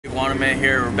Iguana Man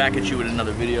here. We're back at you with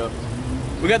another video.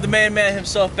 We got the man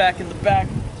himself back in the back.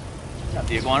 Got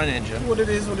the Iguana Ninja. What it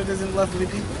is and lovely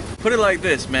people. Put it like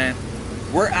this, man.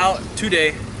 We're out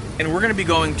today and we're gonna be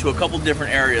going to a couple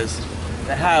different areas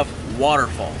that have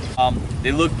waterfalls.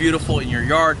 They look beautiful in your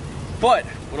yard, but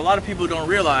what a lot of people don't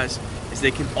realize is they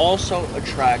can also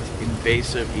attract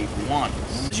invasive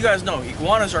iguanas. As you guys know,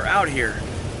 iguanas are out here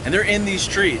and they're in these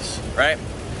trees, right?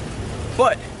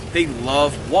 But they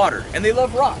love water and they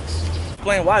love rocks.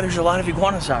 Explain why there's a lot of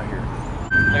iguanas out here.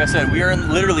 Like I said, we are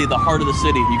in literally the heart of the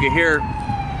city. You can hear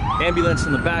ambulance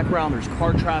in the background, there's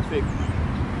car traffic.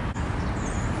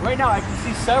 Right now I can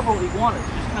see several iguanas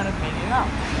just kind of hanging out.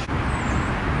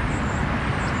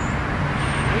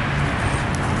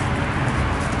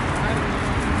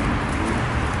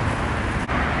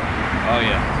 Oh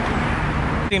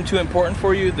yeah. Seem too important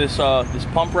for you, this this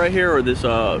pump right here, or this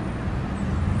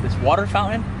water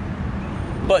fountain?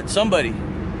 But somebody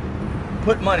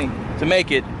put money to make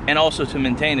it and also to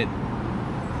maintain it.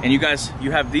 And you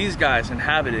have these guys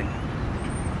inhabiting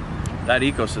that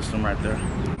ecosystem right there.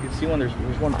 You can see there's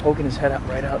one poking his head out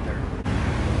right out there.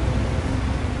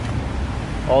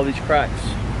 All these cracks.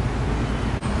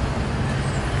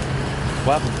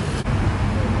 What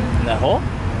happened? In that hole?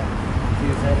 See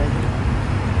his head in here?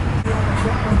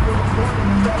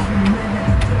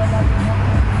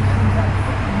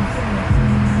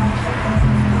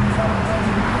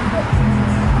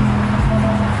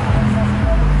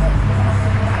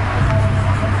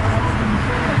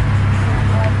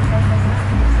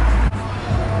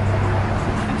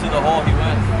 Into the hole he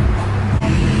went.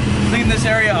 Clean this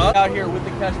area up out here with the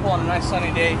catch pole on a nice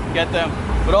sunny day, get them,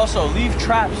 but also leave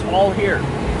traps all here.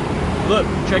 Look,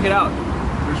 check it out.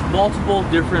 There's multiple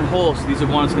different holes these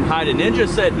iguanas can hide in. Ninja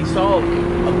said he saw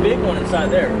a big one inside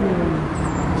there.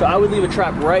 So I would leave a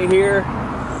trap right here,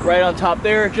 right on top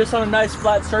there, just on a nice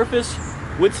flat surface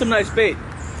with some nice bait.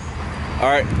 All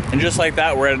right, and just like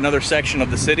that, we're at another section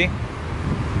of the city.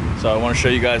 So I want to show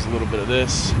you guys a little bit of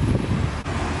this.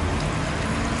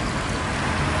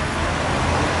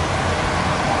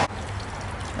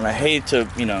 And I hate to,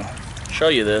 show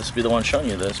you this, be the one showing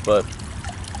you this, but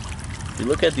if you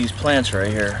look at these plants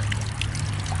right here,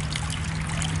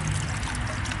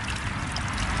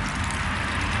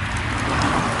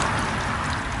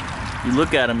 you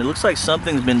look at them, it looks like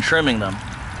something's been trimming them.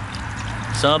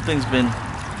 Something's been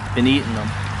eating them.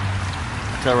 I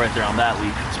can tell right there on that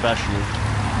leaf especially.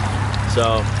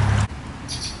 So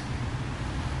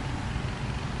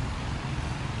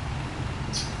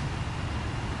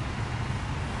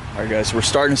all right guys, we're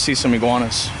starting to see some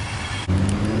iguanas.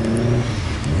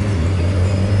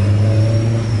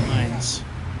 Nice.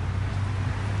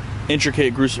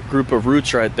 Intricate group of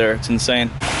roots right there. It's insane.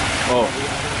 Oh,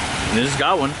 and they just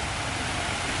got one.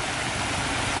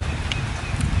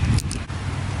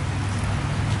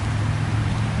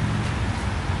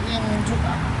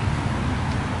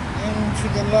 Into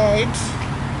the light.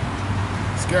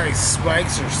 This guy's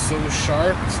spikes are so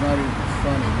sharp, it's not even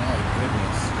funny, my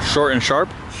goodness. Short and sharp?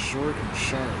 Short and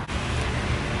sharp.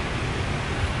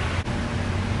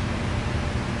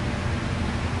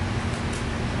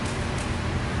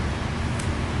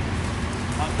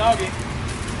 Hot doggy.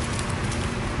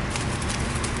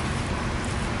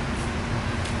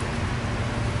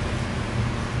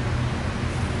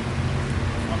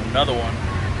 On another one.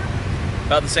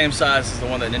 About the same size as the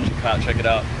one that Ninja caught. Check it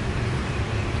out.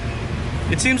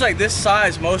 It seems like this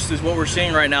size most is what we're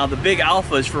seeing right now. The big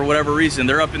alphas, for whatever reason,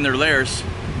 they're up in their lairs.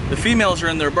 The females are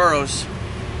in their burrows.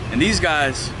 And these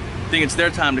guys think it's their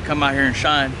time to come out here and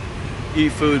shine,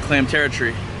 eat food, claim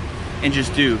territory, and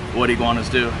just do what iguanas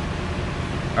do.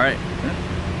 All right.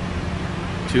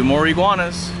 2 more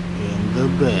iguanas. In the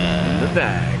bag. In the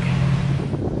bag.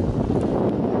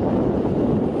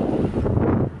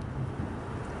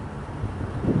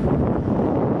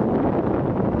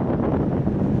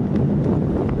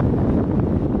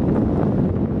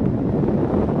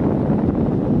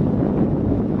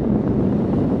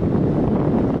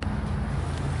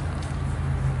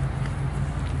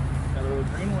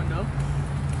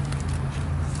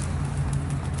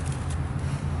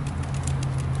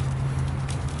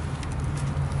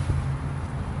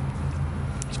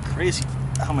 Crazy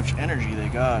how much energy they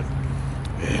got.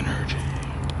 Energy.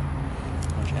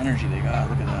 How much energy they got.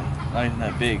 Look at that. Not even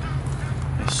that big.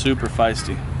 It's super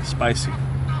feisty, spicy.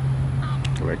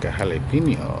 Like a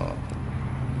jalapeno.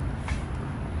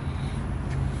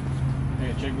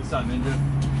 Hey, check this out, Ninja.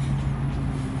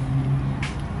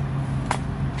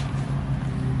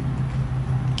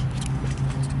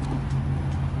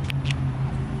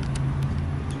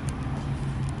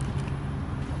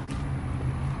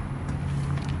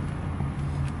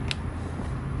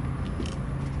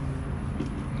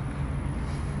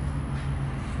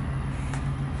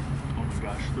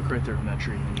 right there from that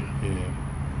tree.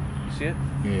 Yeah. You see it?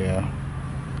 Yeah.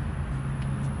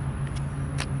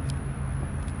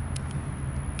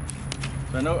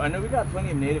 So I know we got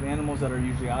plenty of native animals that are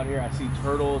usually out here. I see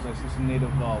turtles, I see some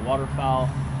native waterfowl,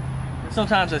 and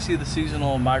sometimes I see the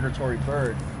seasonal migratory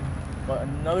bird. But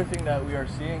another thing that we are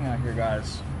seeing out here,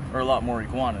 guys, are a lot more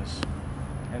iguanas.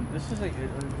 And this is a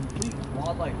complete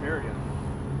wildlife area.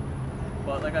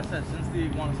 But like I said, since the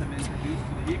iguanas have been introduced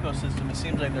to the ecosystem, it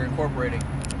seems like they're incorporating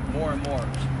more and more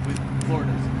with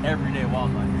Florida's everyday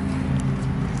wildlife.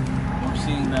 We're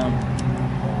seeing them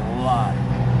a lot.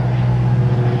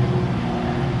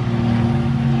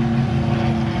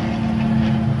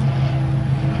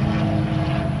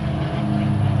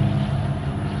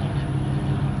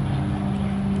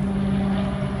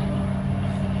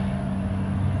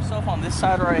 On this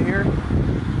side right here,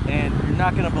 and you're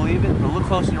not gonna believe it, but look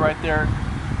closely right there.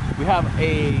 We have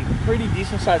a pretty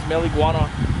decent sized male iguana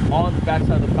on the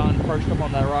backside of the fountain, perched up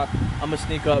on that rock. I'm gonna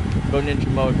sneak up, go ninja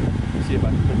mode, see if I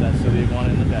can put that silly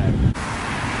iguana in the bag.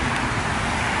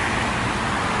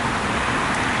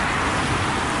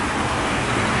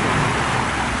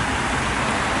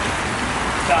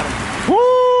 Got him.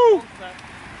 Woo!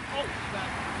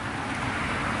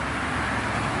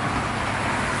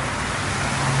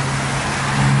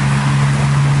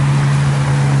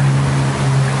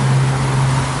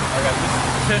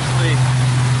 Potentially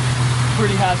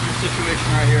pretty hazardous situation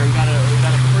right here. We got a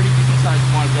pretty decent sized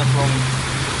one just rolling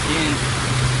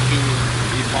into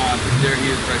the pond. There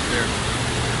he is right there.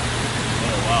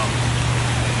 Oh wow.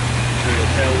 Show you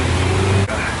the tail.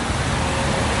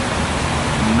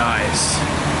 Nice.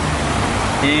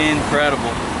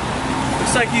 Incredible.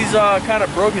 Looks like he's kind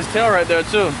of broke his tail right there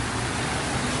too.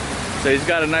 So he's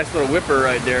got a nice little whipper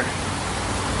right there.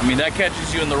 I mean, that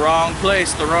catches you in the wrong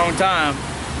place, the wrong time.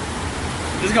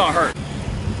 This is gonna hurt.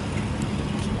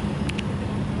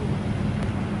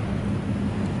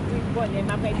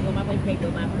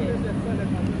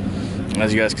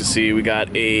 As you guys can see, we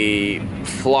got a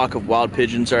flock of wild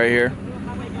pigeons right here.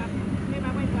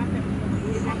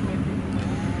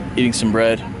 Eating some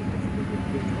bread.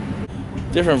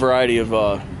 Different variety of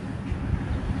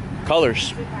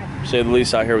colors, to say the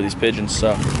least, out here with these pigeons.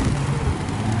 So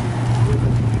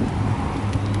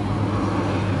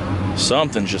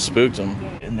something just spooked them.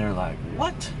 And they're like,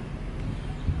 what?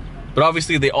 But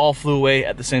obviously they all flew away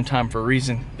at the same time for a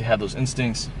reason. They have those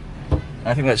instincts.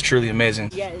 I think that's truly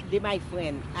amazing. Yeah, they're my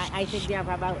friend. I think they have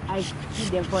about, I see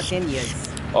them for 10 years.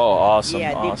 Oh, awesome.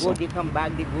 Yeah, awesome. They go, they come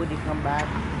back, they go, they come back.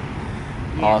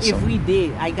 Yeah, Awesome. Every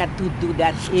day, I got to do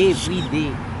that every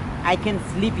day. I can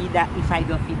sleep if I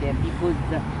don't feed them because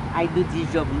I do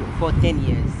this job for 10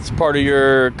 years. It's part of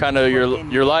your, kind of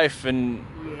your life and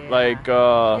like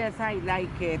yes, I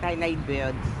like it. I like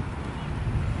birds.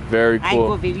 Very cool. I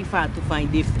go very far to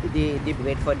find the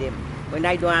bread for them. When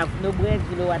I don't have no bread,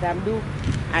 you know what I'm doing?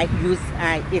 I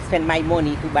spend my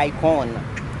money to buy corn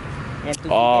and to feed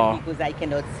them because I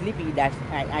cannot sleep if that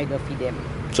I don't feed them.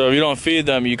 So if you don't feed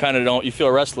them, you kind of don't. You feel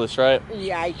restless, right?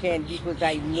 Yeah, I can because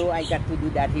I know I got to do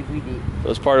that every day. So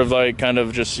it's part of like kind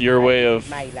of just your way of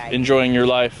enjoying your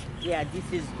life. Yeah, this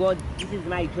is God. This is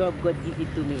my job. God give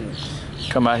it to me.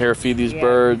 Come out here, feed these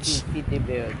birds. Feed the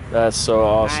birds. That's so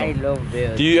awesome. I love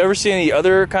birds. Do you ever see any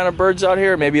other kind of birds out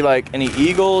here? Maybe like any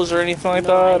eagles or anything like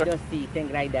that? I don't see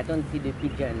things like that. I don't see the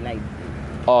pigeon like.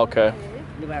 Oh, okay.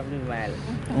 Okay.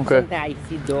 Okay. Sometimes I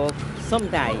see dogs.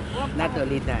 Sometimes, not all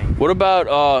the time. What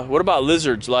about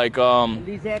lizards like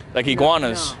Lizard? like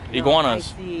iguanas? No,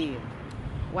 Iguanas. I see.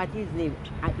 What is the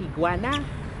iguana?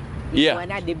 Yeah.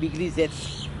 Iguana, the big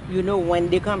lizards. You know when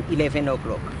they come 11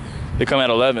 o'clock. They come at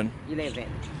 11. 11.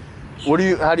 What do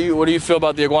you feel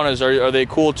about the iguanas? Are they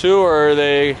cool too, or are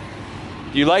they?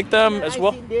 Do you like them as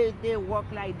well? I see they walk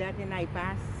like that and I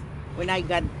pass. When I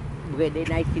got bread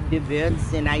and I feed the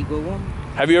birds and I go home.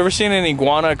 Have you ever seen an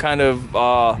iguana kind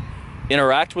of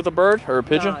interact with a bird or a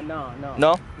pigeon? No.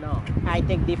 No? No. I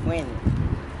think they're friends.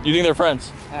 You think they're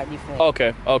friends? Different.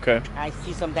 Okay. I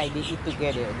see sometimes they eat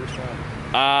together. Different.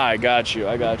 Ah, I got you.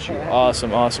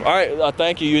 Awesome. All right,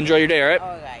 thank you. You enjoy your day, all right? All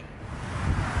right.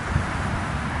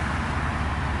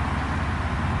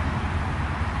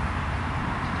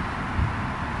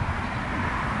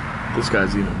 This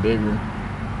guy's even bigger.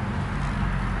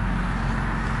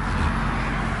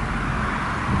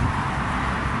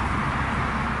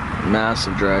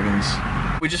 Massive dragons.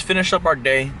 We just finished up our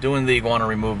day doing the iguana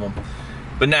removal.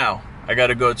 But now, I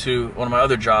gotta go to one of my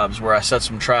other jobs where I set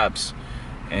some traps.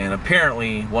 And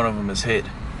apparently, one of them is hit.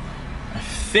 I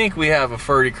think we have a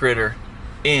furry critter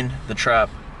in the trap.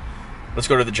 Let's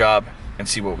go to the job and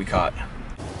see what we caught.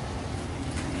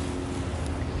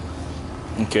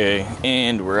 Okay,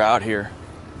 and we're out here.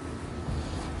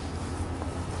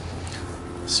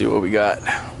 Let's see what we got.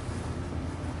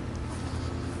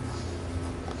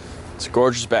 It's a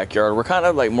gorgeous backyard. We're kind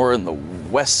of like more in the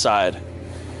west side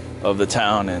of the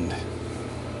town, and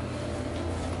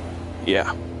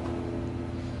yeah.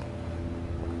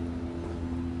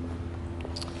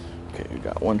 Okay, we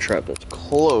got one trap that's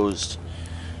closed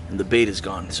and the bait is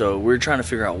gone. So we're trying to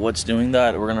figure out what's doing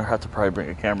that. We're gonna have to probably bring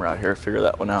a camera out here, figure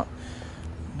that one out.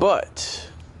 But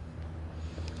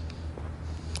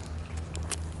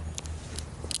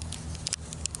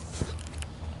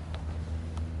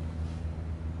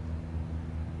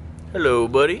hello,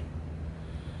 buddy.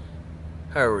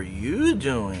 How are you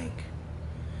doing?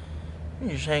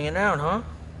 You're just hanging out, huh?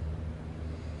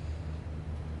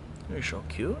 You're so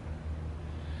cute.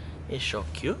 You're so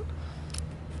cute.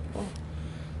 Oh.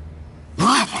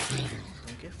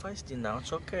 Don't get feisty now.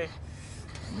 It's okay.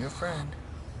 I'm your friend.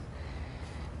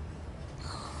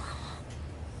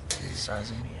 He's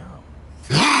sizing me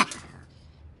up.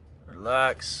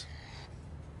 Relax.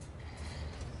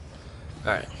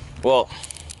 All right. Well,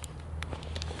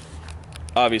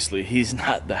 obviously, he's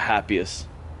not the happiest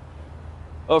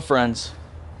of friends,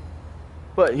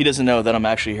 but he doesn't know that I'm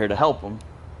actually here to help him.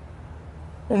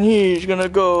 And he's gonna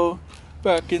go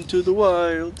back into the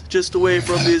wild, just away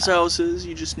from these houses.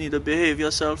 You just need to behave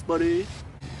yourself, buddy.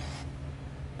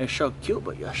 You're so cute,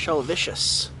 but you're so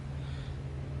vicious.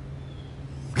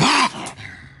 I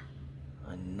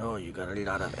know you got a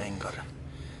lot of anger.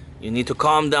 You need to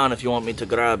calm down if you want me to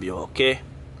grab you, okay?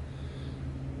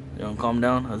 You don't calm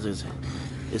down?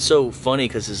 It's so funny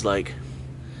because it's like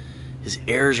his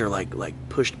ears are like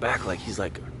pushed back, like he's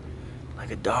like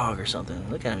a dog or something.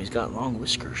 Look at him, he's got long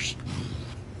whiskers.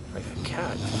 Like a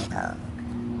cat.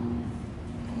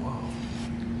 Whoa.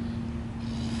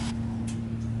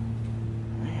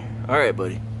 Alright,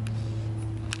 buddy.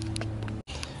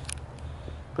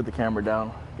 Put the camera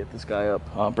down, get this guy up.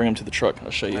 I'll bring him to the truck,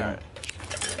 I'll show you. All right.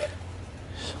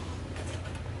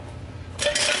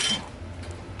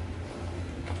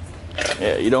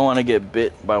 Yeah, you don't want to get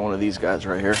bit by one of these guys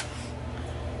right here.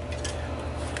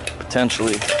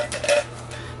 Potentially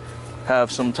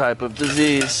have some type of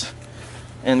disease.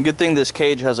 And good thing this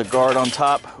cage has a guard on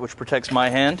top, which protects my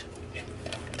hand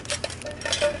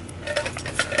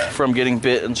from getting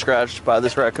bit and scratched by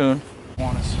this raccoon.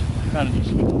 Kind of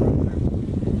just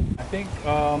I think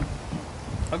I'll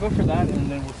go for that,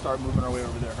 and then we'll start moving our way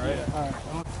over there, right? Yeah. All right.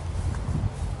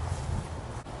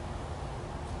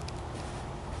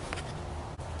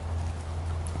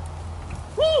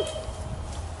 Woo!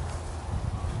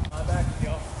 My back,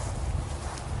 y'all.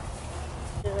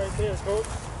 Right there, coach.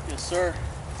 Yes, sir.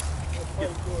 Get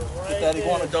that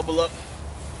iguana double up.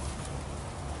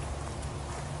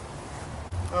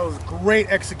 That was great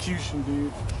execution,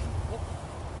 dude.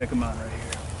 Check him out right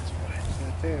here.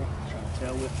 Right there. Trying to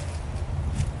tail whip.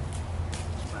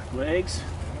 Back legs.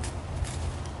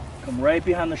 Come right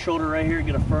behind the shoulder right here.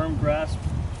 Get a firm grasp.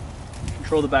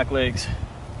 Control the back legs.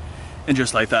 And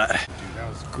just like that. Dude, that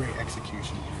was great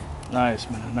execution, dude. Nice,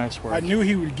 man. Nice work. I knew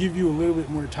he would give you a little bit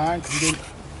more time because he didn't.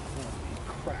 Holy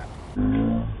crap.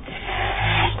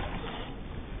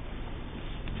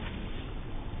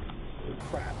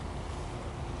 Crap.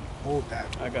 Hold that.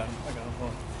 I got him.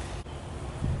 Hold on.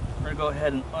 We're gonna go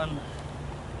ahead and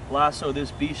unlasso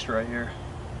this beast right here.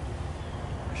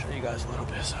 I'll show you guys a little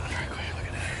bit. So right quick, look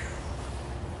at that.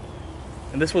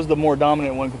 And this was the more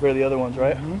dominant one compared to the other ones,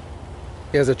 right? Mm-hmm.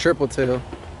 He has a triple tail. Another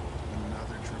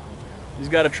triple tail. He's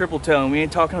got a triple tail, and we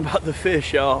ain't talking about the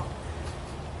fish, y'all.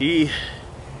 He's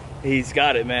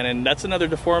got it, man, and that's another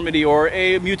deformity or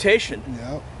a mutation.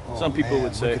 Yep. Oh, some people man,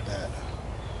 would say. Look at that.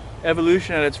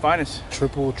 Evolution at its finest.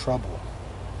 Triple trouble.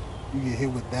 You get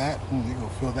hit with that, you're gonna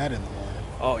feel that in the morning.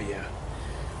 Oh yeah.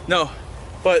 No,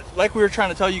 but like we were trying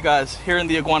to tell you guys, here in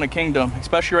the Iguana Kingdom,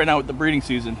 especially right now with the breeding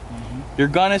season, you're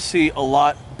gonna see a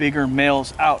lot bigger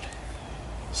males out.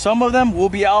 Some of them will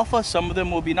be alpha, some of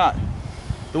them will be not.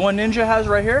 The one Ninja has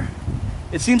right here,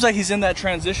 it seems like he's in that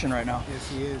transition right now. Yes,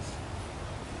 he is.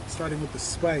 Starting with the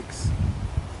spikes.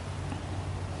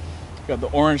 Got the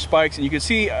orange spikes, and you can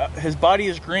see his body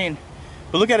is green,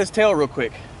 but look at his tail real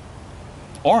quick.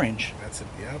 Orange. That's it.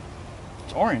 Yep.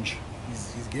 It's orange.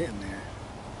 He's getting there.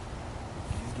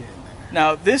 He's getting there.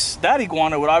 Now that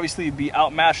iguana would obviously be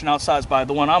outmatched and outsized by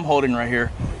the one I'm holding right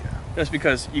here. Oh yeah. Just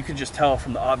because you can just tell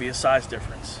from the obvious size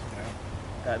difference Yeah.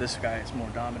 that this guy is more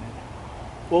dominant.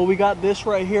 Well, we got this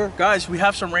right here. Guys, we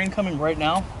have some rain coming right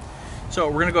now. So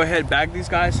we're gonna go ahead and bag these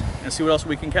guys and see what else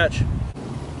we can catch.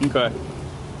 Okay.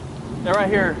 Now right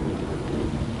here,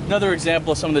 another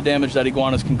example of some of the damage that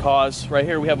iguanas can cause. Right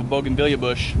here we have a bougainvillea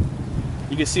bush.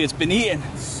 You can see it's been eaten.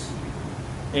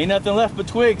 Ain't nothing left but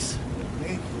twigs.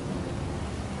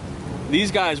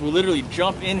 These guys will literally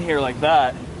jump in here like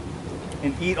that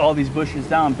and eat all these bushes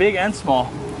down, big and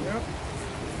small. Yep.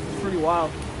 It's pretty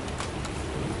wild.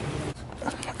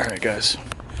 All right, guys.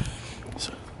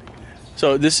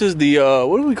 So this is the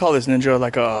what do we call this, Ninja?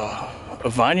 Like a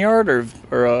vineyard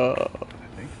or a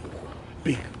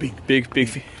big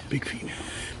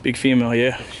female?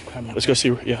 Yeah. Let's go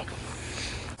see. Yeah.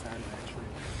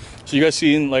 So you guys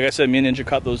seen, like I said, me and Ninja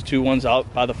caught those two ones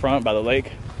out by the front, by the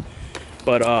lake.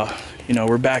 But you know,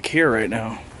 we're back here right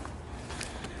now,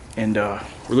 and we're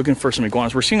looking for some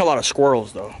iguanas. We're seeing a lot of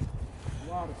squirrels though.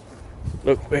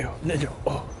 Look, wait, Ninja.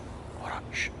 Oh, hold on.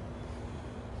 Shh.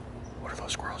 What are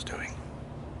those squirrels doing?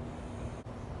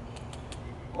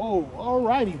 Oh,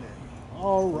 alrighty then.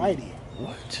 Alrighty.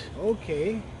 What?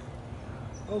 Okay.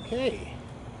 Okay.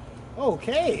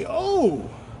 Okay. Oh.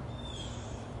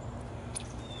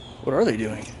 What are they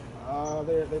doing?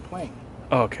 They're playing.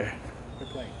 Oh, okay. They're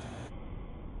playing.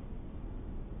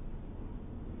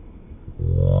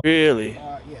 Really?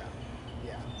 Yeah.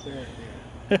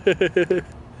 They're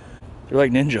They're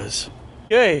like ninjas.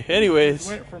 Okay, anyways.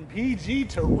 went from PG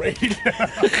to rated.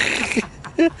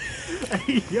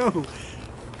 Hey, yo.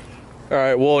 All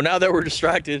right, well, now that we're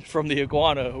distracted from the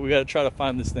iguana, we got to try to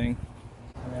find this thing.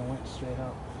 And I went straight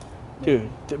up. Dude,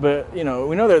 but, you know,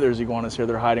 we know that there's iguanas here.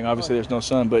 They're hiding. Obviously, there's no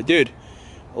sun. But, dude,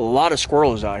 a lot of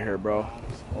squirrels out here, bro.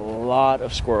 A lot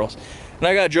of squirrels. And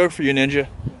I got a joke for you, Ninja.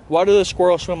 Why do the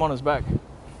squirrel swim on his back?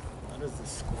 Why does the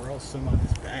squirrel swim on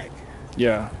his back?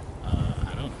 Yeah.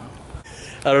 I don't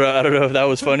know. I don't know if that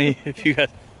was funny. If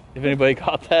anybody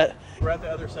caught that. We're at the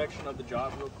other section of the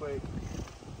job real quick.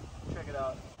 Check it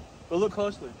out. But look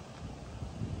closely.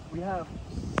 We have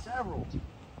several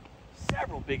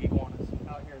big iguanas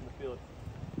out here in the field.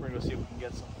 We're gonna go see if we can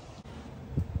get some.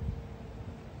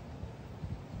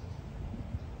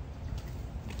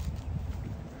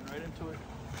 Right into it.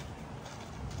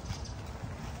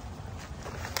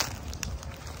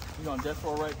 He's on death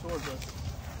row right towards us.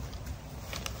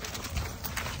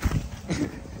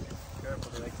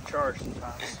 Careful, they like to charge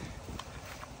sometimes.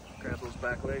 Grab those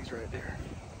back legs right there.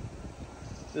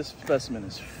 This specimen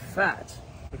is fat.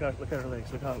 Look at her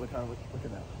legs. Look at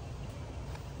that.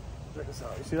 Check this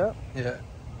out. You see that? Yeah.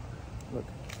 Look.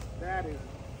 That is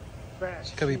fat.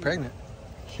 She could be pregnant.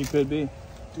 She could be.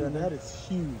 Dude, that is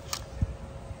huge.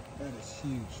 That is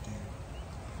huge, dude.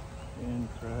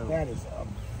 Incredible. That is a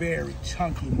very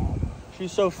chunky mama.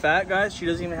 She's so fat, guys, she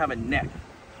doesn't even have a neck.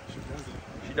 She doesn't.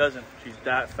 She doesn't. She's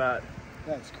that fat.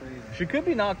 That's crazy. She could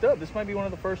be knocked up. This might be one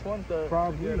of the first ones to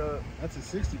Probably. get That's a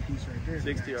 60 piece right there.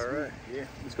 60, That's all right. sweet. Yeah.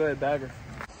 Let's go ahead and bag her.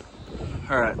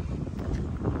 All right.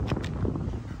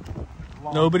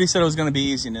 Long. Nobody said it was going to be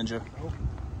easy, Ninja. Nope.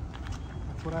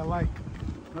 That's what I like.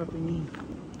 Nothing easy.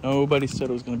 Nobody said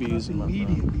it was going to be easy, my Nothing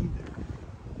friend. medium either.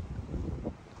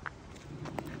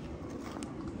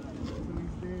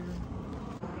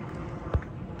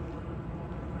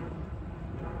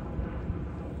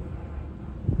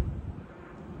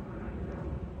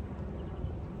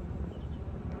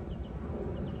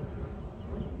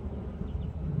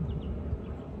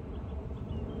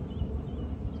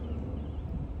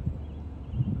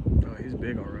 Oh, he's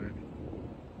big, all right.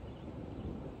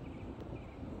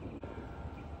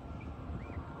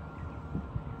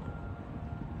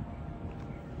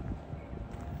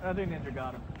 I think Ninja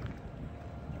got him.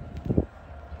 You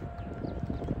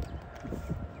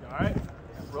all right?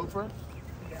 Rope for him?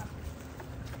 Yeah.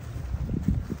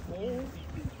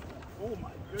 Oh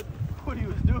my goodness. What he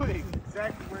was doing.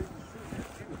 Exactly where he was sitting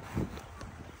too.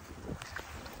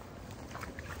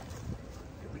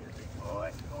 Come here, big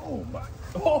boy. Oh my.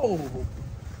 Oh!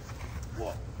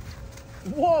 Whoa.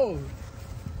 Whoa!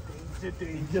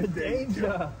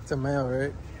 Danger. It's a male,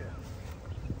 right? Yeah.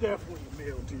 Definitely a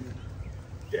male, dude.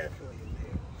 Definitely a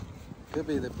male. Could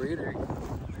be the breeder.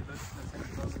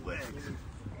 Those legs.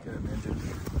 Get him, Ninja.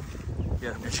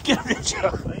 Get him, Ninja. Get him,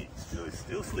 Ninja. It's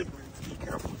still slippery. Be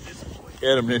careful with this boy.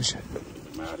 Get him, Ninja. Get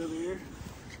him out of there.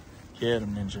 Get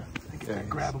him, Ninja. I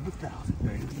grab him without.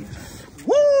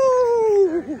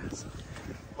 Woo!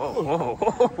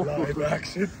 Oh, Live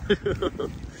action.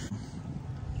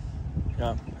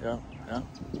 Yeah.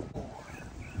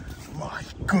 My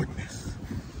goodness.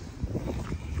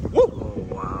 Woo! Oh,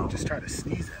 wow. Just try to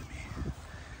sneeze at me.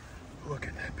 Look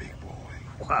at that big boy.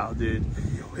 Wow, dude.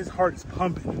 Yo, his heart is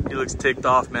pumping. He looks ticked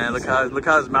off, man. Look how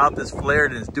his mouth is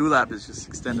flared and his dewlap is just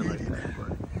extended like that.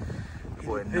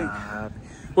 Boy, not happy.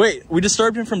 Wait, we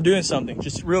disturbed him from doing something.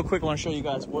 Just real quick, I want to show you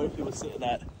guys what he was sitting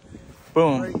at.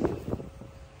 Boom.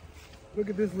 Look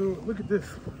at this. Look at this.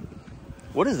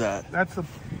 What is that? That's a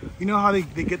You know how they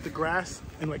get the grass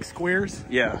in like squares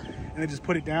Yeah. and they just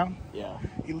put it down? Yeah.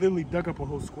 He literally dug up a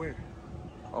whole square.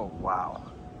 Oh,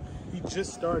 wow. He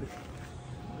just started.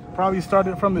 Probably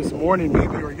started from this morning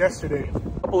maybe or yesterday.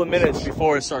 A couple of minutes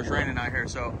before it starts raining out here,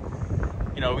 so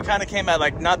you know, we kind of came at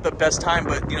like not the best time,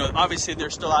 but you know, obviously they're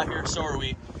still out here, so are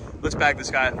we. Let's bag this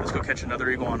guy. Let's go catch another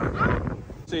iguana.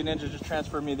 See, Ninja just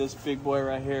transferred me this big boy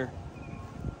right here.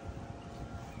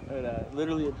 Look at that,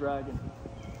 literally a dragon.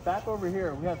 Back over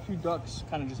here, we have two ducks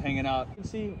kind of just hanging out. You can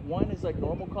see one is like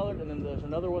normal colored, and then there's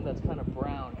another one that's kind of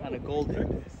brown, kind of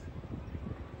golden.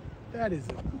 That is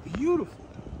beautiful.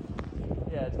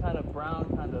 Yeah, it's kind of brown,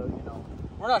 kind of, you know.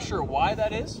 We're not sure why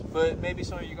that is, but maybe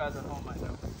some of you guys at home might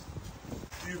know.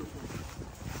 Beautiful.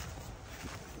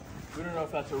 We don't know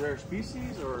if that's a rare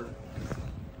species or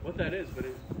what that is, but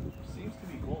it seems to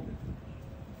be golden.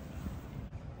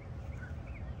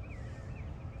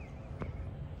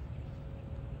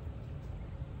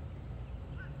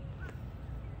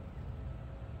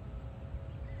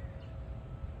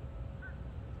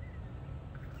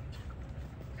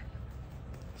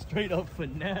 Straight up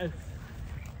finesse.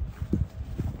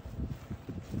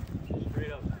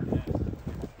 Straight up finesse.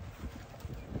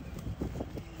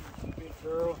 Big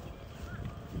girl.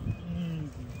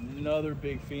 Another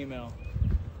big female.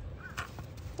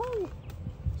 Woo! So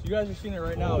you guys are seeing it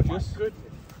right now.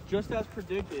 Just as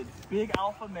predicted, big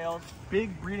alpha males,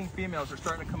 big breeding females are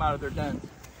starting to come out of their dens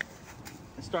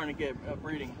and starting to get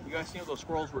breeding. You guys see what those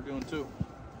squirrels were doing too.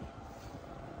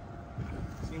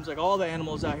 Seems like all the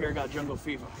animals out here got jungle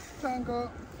fever.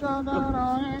 Jungle.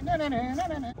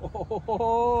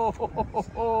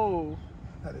 Oh.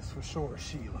 That is for sure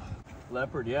Sheila.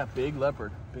 Leopard, yeah, big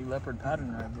leopard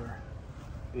pattern right there.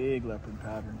 Big leopard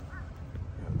pattern.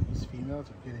 Yeah, these females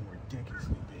are getting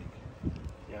ridiculously big.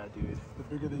 Yeah, dude. The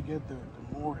bigger they get, the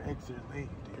more eggs they're laying,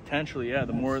 dude. Potentially, yeah,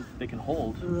 the more they can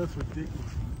hold. Oh, that's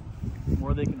ridiculous. The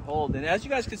more they can hold. And as you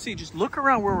guys can see, just look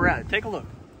around where we're at. Take a look.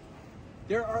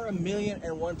 There are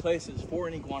 1,000,001 places for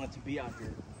an iguana to be out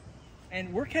here.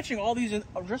 And we're catching all these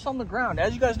just on the ground.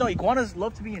 As you guys know, iguanas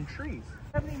love to be in trees.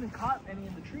 We haven't even caught any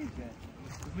in the trees yet.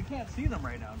 We can't see them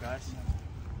right now, guys.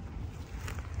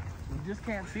 We just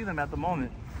can't see them at the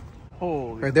moment.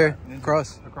 Holy Right there, crap.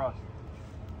 across. Across.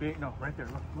 Big, no, right there.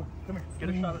 Look, look. Come here. Get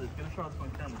a shot of this. Get a shot of this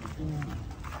on camera.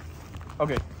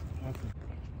 Okay.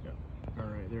 Yeah. All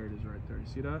right, there it is right there. You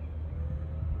see that?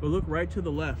 But look right to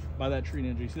the left by that tree,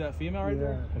 Ninja. You see that female right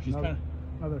there? She's kind of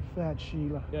another fat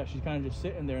Sheila. Yeah, she's kind of just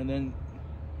sitting there, and then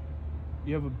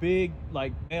you have a big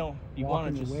like male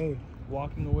iguana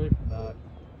walking away from that.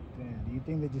 Damn, do you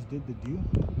think they just did the do?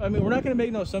 I mean, we're not going to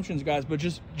make no assumptions, guys, but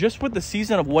just with the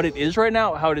season of what it is right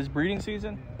now, how it is breeding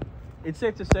season, it's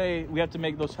safe to say we have to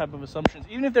make those type of assumptions.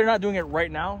 Even if they're not doing it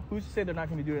right now, who's to say they're not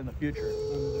going to be doing it in the future?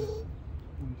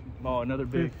 Oh, another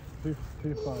big.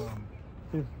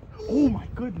 Oh my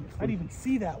goodness, I didn't even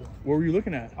see that one. What were you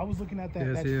looking at? I was looking at that,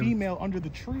 Yeah, that see him. female under the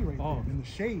tree right there in the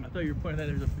shade. I thought you were pointing that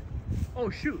there's a... Oh,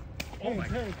 shoot. Oh, my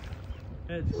God.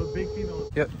 It's a big female.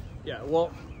 Yep. Yeah,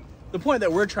 well, the point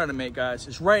that we're trying to make, guys,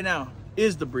 is right now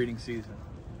is the breeding season.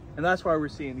 And that's why we're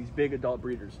seeing these big adult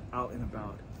breeders out and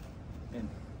about. And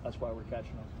that's why we're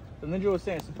catching them. So Ninja was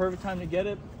saying it's the perfect time to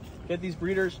get these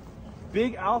breeders.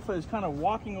 Big Alpha is kind of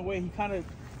walking away. He kind of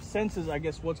senses, I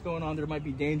guess, what's going on. There might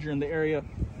be danger in the area.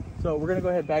 So we're going to go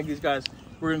ahead and bag these guys.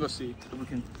 We're going to go see if we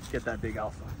can get that Big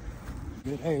Alpha.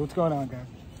 Hey, what's going on, guys?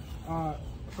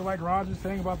 So like Raj was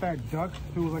saying about that duck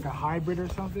who was like a hybrid or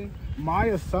something, my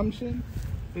assumption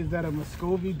is that a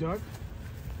Muscovy duck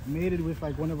mated with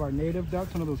like one of our native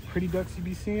ducks, one of those pretty ducks you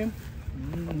be seeing.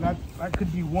 And that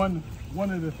could be one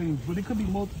of the things, but it could be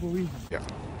multiple reasons. Yeah.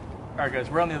 All right, guys,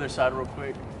 we're on the other side real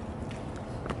quick.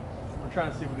 We're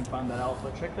trying to see if we can find that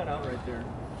alpha. Check that out right there.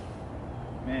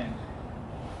 Man.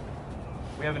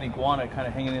 We have an iguana kind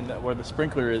of hanging in where the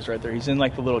sprinkler is right there. He's in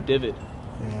like the little divot.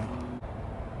 Yeah.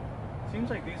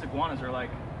 Seems like these iguanas are like,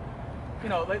 you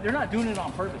know, like they're not doing it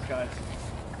on purpose, guys.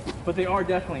 But they are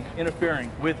definitely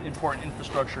interfering with important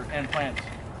infrastructure and plants,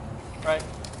 right?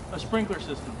 A sprinkler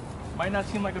system might not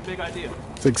seem like a big idea.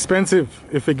 It's expensive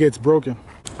if it gets broken.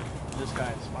 This guy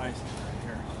is feisty right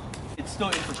here. It's still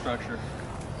infrastructure,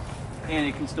 and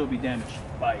it can still be damaged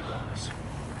by iguanas.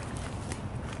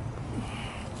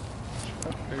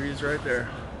 There he is right there.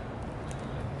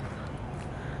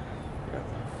 Yeah,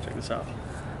 check this out.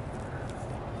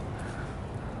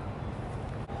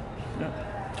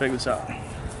 Yeah, check this out.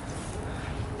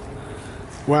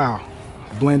 Wow,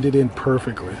 blended in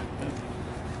perfectly.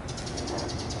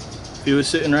 If he was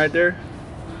sitting right there,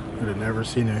 You'd have never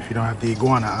seen him if you don't have the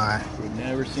iguana eye. we've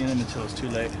never seen him until it's too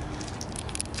late.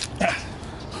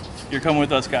 You're coming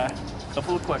with us, guy.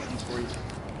 Couple of questions for you.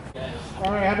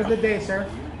 All right, have a good day, sir.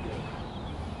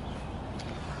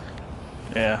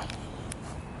 Yeah.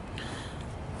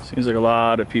 Seems like a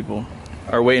lot of people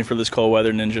are waiting for this cold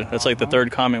weather, Ninja. That's like the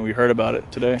third comment we heard about it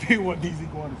today. They want these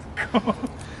iguanas to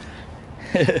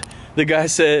come. The guy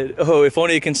said, "Oh, if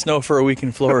only it can snow for a week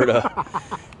in Florida,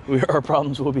 our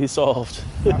problems will be solved."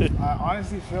 I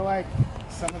honestly feel like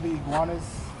some of the iguanas,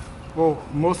 well,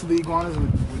 most of the iguanas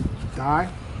would die,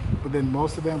 but then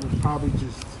most of them would probably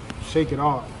just shake it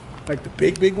off. Like the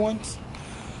big ones.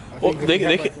 Well, they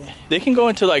can go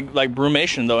into like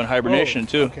brumation though, and hibernation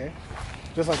too. Okay.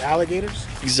 Just like alligators?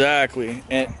 Exactly.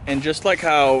 And just like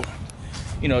how,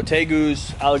 you know,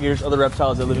 tegus, alligators, other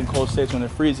reptiles that live in cold states when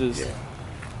it freezes,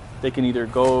 they can either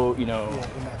go, you know,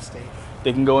 in that state.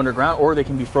 They can go underground or they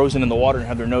can be frozen in the water and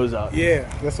have their nose out. Yeah,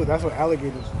 that's what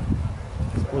alligators do.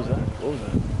 What was that? What was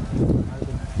that?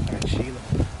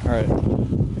 All right.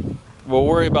 We'll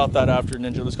worry about that after,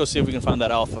 Ninja. Let's go see if we can find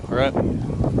that alpha, all right?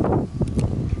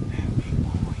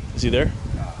 Is he there?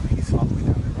 He's all the way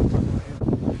down there.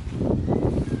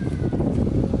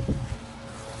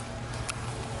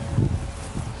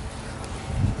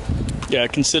 Yeah,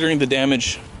 considering the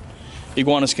damage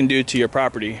iguanas can do to your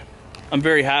property, I'm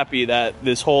very happy that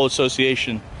this whole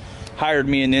association hired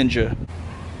me and Ninja.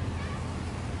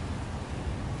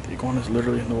 The iguana's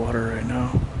literally in the water right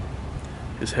now.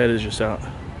 His head is just out.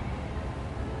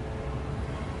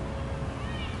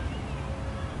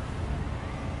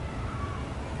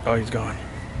 Oh, he's gone.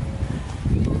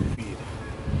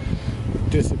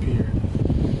 Disappeared.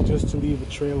 Just to leave a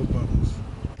trail of bubbles.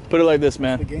 Put it like this,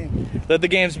 man. The game. Let the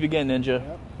games begin, Ninja.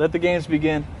 Yep. Let the games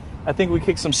begin. I think we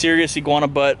kicked some serious iguana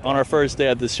butt on our first day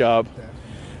at this job.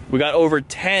 We got over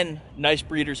 10 nice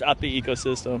breeders out the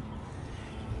ecosystem.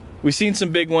 We've seen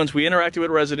some big ones. We interacted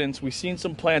with residents. We've seen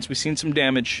some plants. We've seen some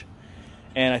damage.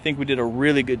 And I think we did a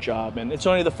really good job. And it's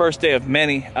only the first day of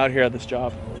many out here at this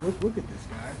job. Look at this,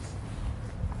 guys.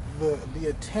 The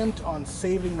attempt on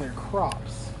saving their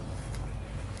crops.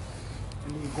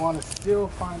 And the iguanas still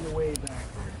find a way back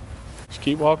there. Just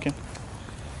keep walking.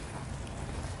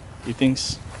 He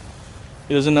thinks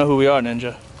he doesn't know who we are,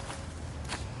 Ninja.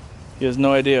 He has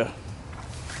no idea.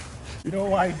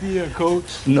 No idea,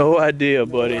 coach. No idea,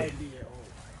 buddy. No idea.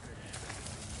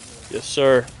 Yes,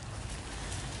 sir.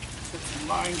 Let's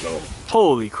mind go.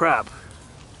 Holy crap.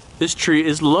 This tree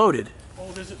is loaded.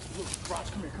 Oh, there's a look, Ross,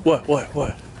 come here. What?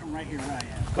 Come right here where I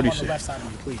am. What Come do you on say? the left side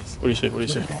of me, please. What do you say? What do you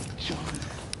say? Look at that giant.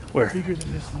 Where? Bigger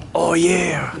than this one. Oh,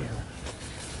 yeah.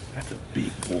 That's a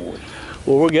big boy.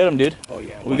 Well, we'll get him, dude. Oh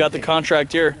yeah. We got the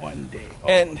contract here. One day. Oh,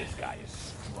 And- this guy is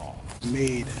strong.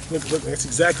 Made. Look, that's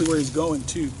exactly where he's going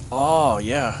too. Oh,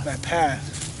 yeah. That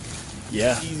path.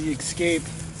 Yeah. Easy escape.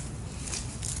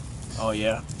 Oh,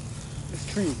 yeah. This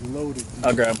tree is loaded.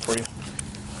 I'll grab him for you.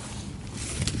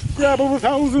 Grab over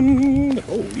 1,000.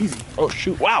 Oh, easy. Oh,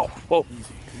 shoot. Wow. Whoa.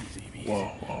 Easy. Whoa,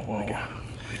 whoa, whoa.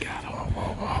 I got him.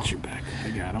 Watch your back. I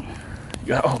got him.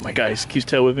 Oh, my God. He keeps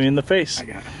tail whipping me in the face. I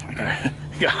got him.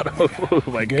 Got him. Oh,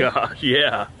 my gosh.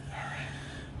 Yeah.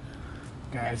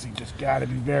 Guys, you just gotta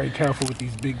be very careful with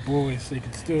these big boys. They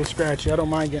can still scratch you. I don't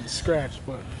mind getting scratched,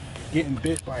 but getting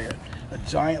bit by a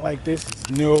giant like this is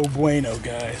no bueno,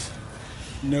 guys.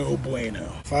 No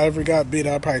bueno. If I ever got bit,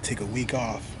 I'd probably take a week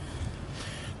off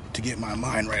to get my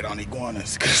mind right on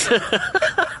iguanas. I'm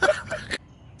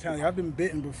telling you, I've been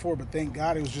bitten before, but thank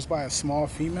God it was just by a small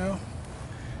female.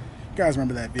 You guys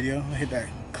remember that video? I hit that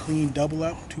clean double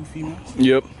out, 2 females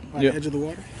Yep. by the edge of the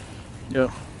water.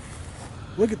 Yep.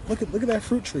 Look at that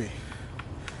fruit tree.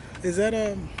 Is that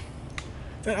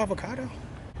avocado?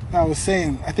 I was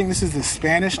saying, I think this is the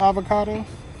Spanish avocado.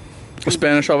 A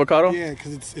Spanish avocado? Yeah,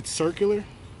 because it's circular.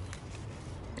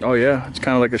 Oh, yeah. It's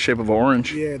kind of like the shape of an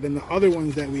orange. Yeah, then the other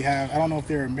ones that we have, I don't know if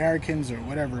they're Americans or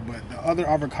whatever, but the other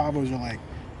avocados are like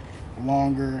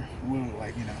longer, little,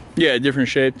 like, you know. Yeah, different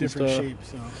shape. Different shape,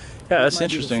 so. Yeah, that's This might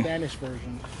be the interesting. Spanish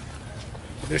version.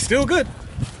 But they're still good.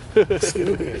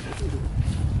 Still good.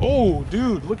 Oh,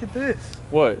 dude, look at this.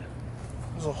 What?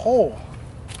 There's a hole.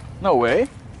 No way.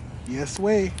 Yes,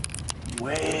 way.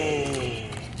 Way.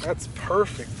 That's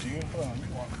perfect, dude. Hold on, let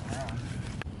me walk around.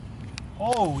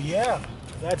 Oh, yeah.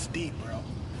 That's deep, bro.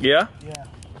 Yeah? Yeah.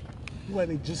 Look like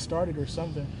they just started or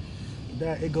something.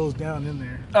 That it goes down in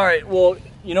there. All right. Well,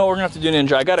 you know what we're gonna have to do,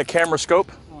 Ninja? I got a camera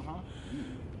scope,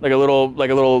 like a little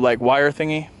wire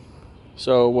thingy.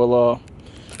 So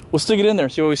we'll stick it in there.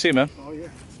 See what we see, man. Oh yeah.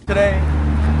 Today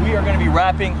we are gonna be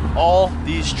wrapping all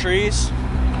these trees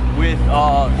with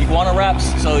iguana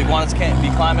wraps, so the iguanas can't be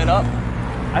climbing up.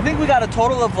 I think we got a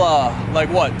total of like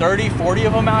what, 30, 40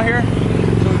 of them out here.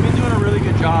 So we've been doing a really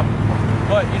good job.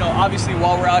 But you know, obviously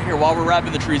while we're out here, while we're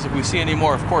wrapping the trees, if we see any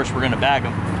more, of course we're gonna bag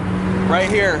them. right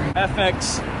here,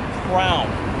 FX Crown.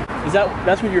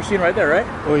 That's what you're seeing right there, right?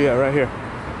 Oh yeah, right here.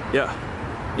 Yeah.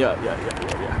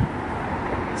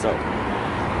 So,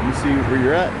 you see where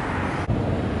you're at?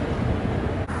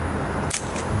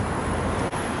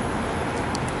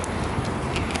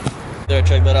 There,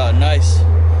 check that out. Nice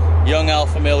young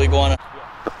alpha male iguana.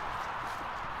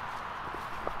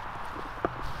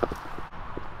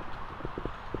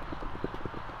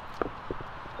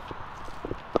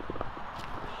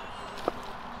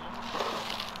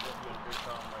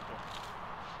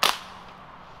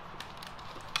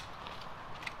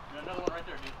 Another one right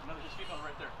there, dude. Another just female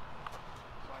right there.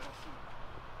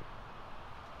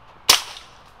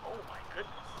 Oh my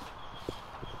goodness.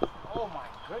 Oh my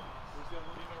goodness. There's the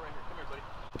other female right here. Come here, buddy.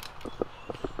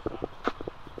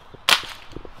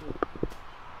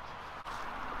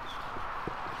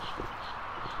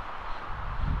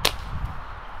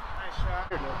 Nice shot.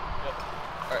 Yep.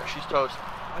 Alright, she's toast. I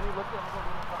need to look at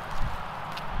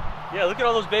Yeah, look at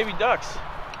all those baby ducks.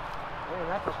 Man,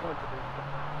 that's a point to be.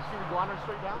 You see the iguana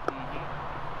straight down?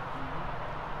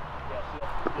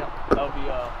 Yep. That would be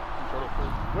turtle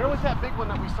food. Where was that big one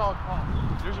that we saw?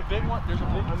 There's a big one. There's a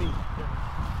big. I mean,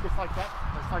 it's like that.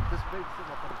 It's like this big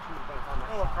sitting up on the tree, but it's on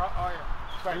that side. Oh yeah.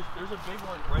 Right. There's a big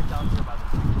one right down here by the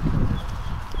tree.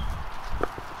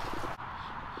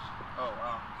 Oh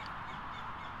wow.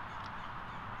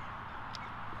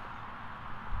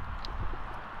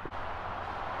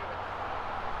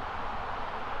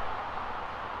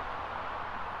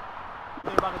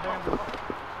 Think about the bamboo.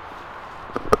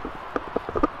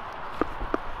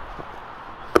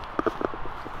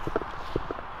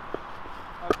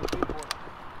 That's a big one.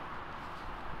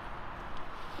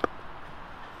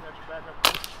 Got your back up.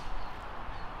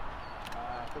 I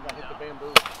think I hit the bamboo.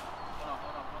 Hold on.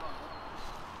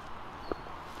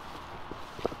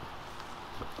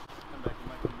 Come back.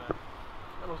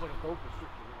 That looks like a boat.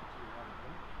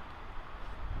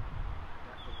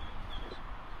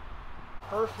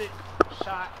 Perfect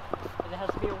shot. It has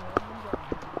to be a warm one.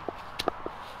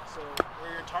 So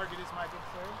where your target is, my good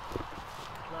sir,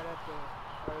 right at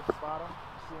the bottom.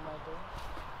 You see him right there.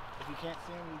 If you can't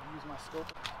see him, you can use my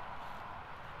scope.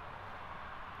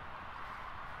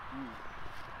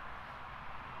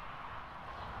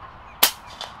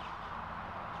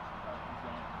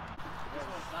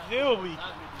 Still weak.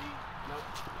 Nope.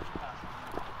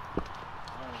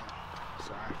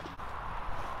 Sorry.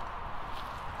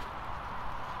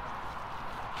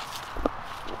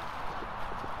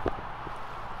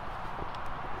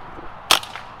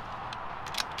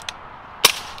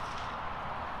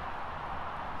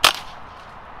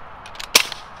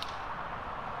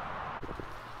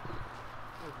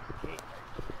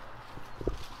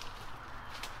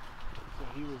 So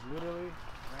he was literally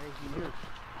right here.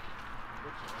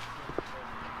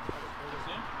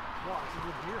 No, it's a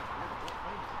good deer.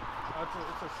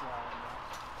 It's a small one.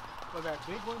 But that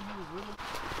big one, he was literally.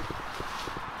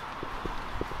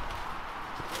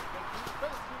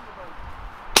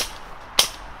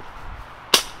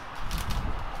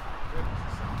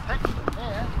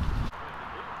 Yeah.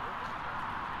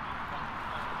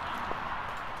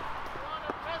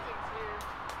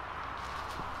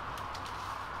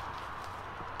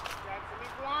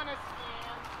 Iguana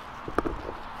scan.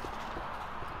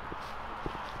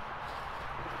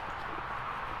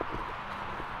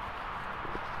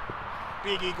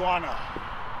 Big iguana.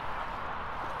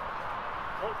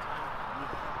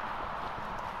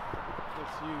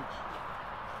 That's huge.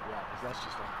 Yeah, because that's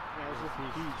just like. Yeah, it's just a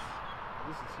piece.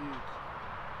 This is huge.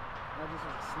 That just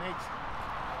was a snake.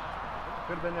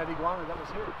 Could have been that iguana that was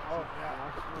here. Oh,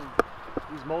 yeah.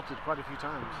 He's molted quite a few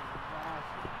times.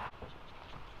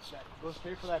 Go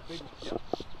straight for that big one. Yep.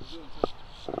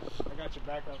 I got your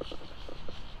back up.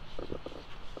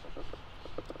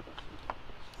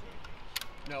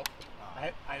 No.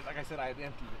 Like I said, I had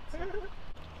emptied it.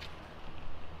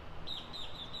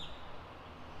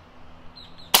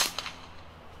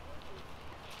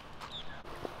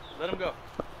 Let him go.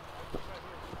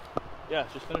 Yeah,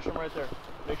 just finish him right there.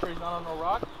 Make sure he's not on no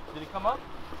rock. Did he come up?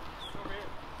 Over here.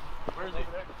 Where is he?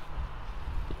 Over there.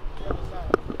 The other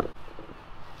side.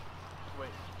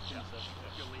 Wait. Yeah.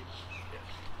 You'll leave.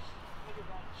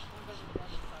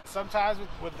 Sometimes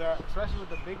with the, especially with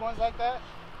the big ones like that,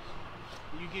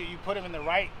 you put them in the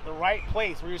right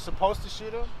place where you're supposed to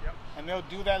shoot them, and they'll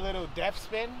do that little depth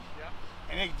spin,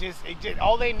 and it just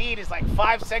all they need is like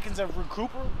 5 seconds of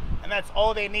recouper, and that's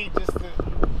all they need just to.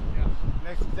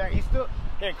 Next exact. He's still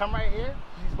here. Come right here.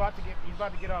 He's about to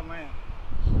get on land.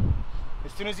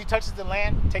 As soon as he touches the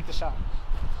land, take the shot.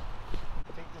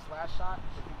 Take this last shot.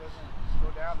 If he doesn't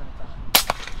go down, then it's on.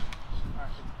 All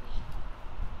right.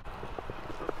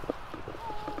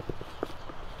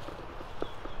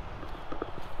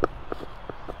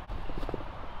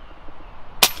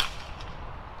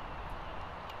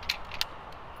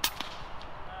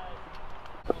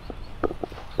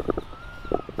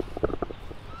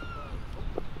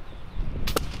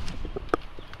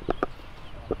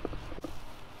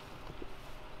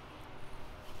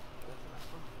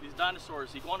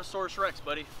 dinosaurs. Iguanosaurus Rex,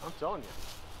 buddy. I'm telling you.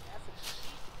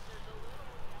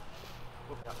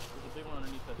 There's a big one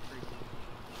underneath that tree.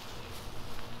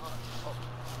 Oh.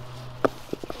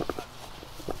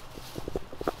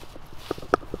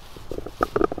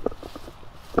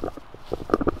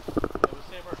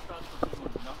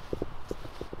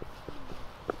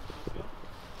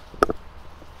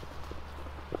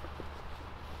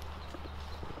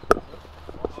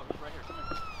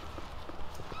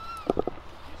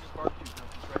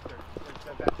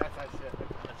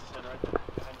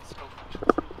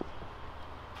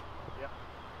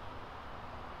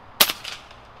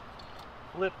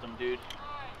 Flipped him, dude.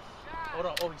 Hold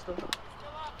on. Oh, he's still up.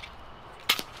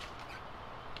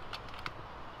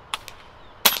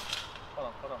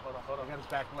 Hold on. He got his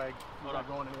back leg. He's not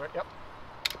going anywhere. Yep.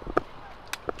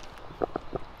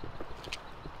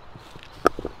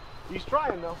 He's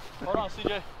trying though. Hold on, CJ.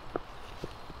 He's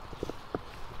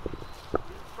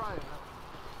trying though.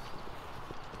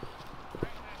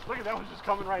 Look at that one just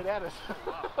coming right at us.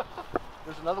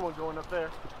 There's another one going up there.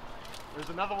 There's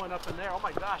another one up in there. Oh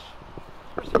my gosh.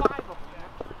 There's 5 of them, man.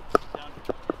 Down here.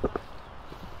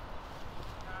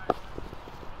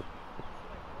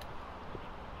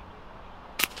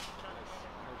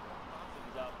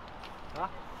 He's out. Huh?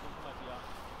 He might be out.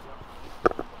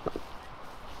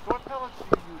 So what pellets do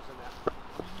you use in that?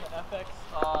 FX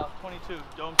 22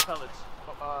 dome pellets.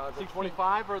 The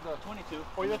 25 or the 22.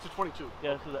 Oh, yeah, that's a 22.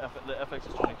 Yeah, so the FX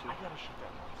is 22. Oh, I gotta shoot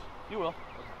that once. You will.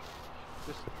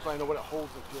 Just so I know what it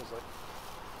holds and feels like.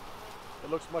 It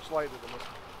looks much lighter than this.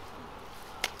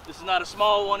 This is not a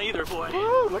small one either, boy.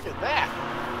 Woo, look at that.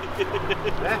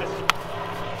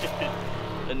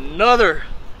 Another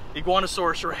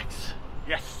Iguanosaurus Rex.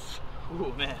 Yes.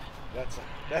 Ooh, man. That's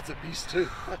a beast too.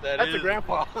 That's a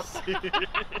grandpa.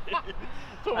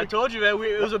 I told you, man.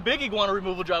 It was a big iguana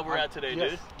removal job we're at today,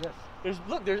 yes, dude. Yes.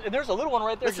 There's a little one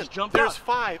right there. Listen, just jumped there's out.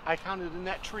 5 I counted in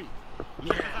that tree.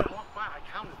 Yeah. I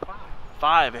counted 5.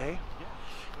 5, eh? Yeah.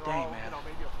 Dang, all, man. You know,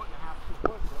 maybe a foot and a half, 2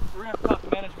 foot. We're gonna have to talk to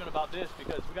management about this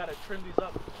because we gotta trim these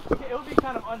up. It would be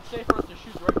kind of unsafe for us to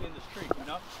shoot directly in this tree, you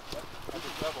know? That's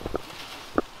a level.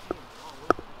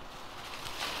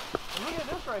 And look at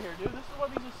this right here, dude. This is what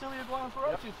these silly iguanas were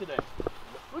up to today.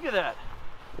 Look at that.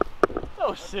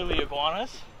 Those silly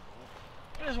iguanas.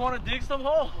 They just want to dig some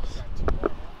holes.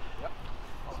 Yep.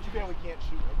 It's too bad we can't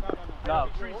shoot. No.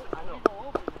 Trees, I know.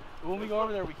 When we go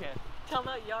over there, we can. Tell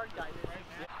that yard guy this.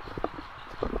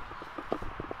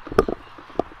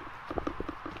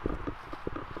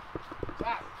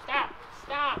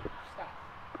 Stop.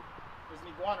 There's an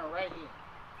iguana right here,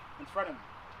 in front of me.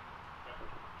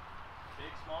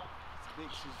 Big, small? It's big,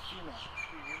 she's female.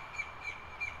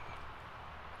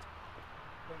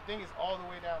 The thing is all the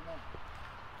way down there.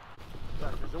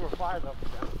 Yeah, because there were 5 of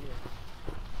them down here.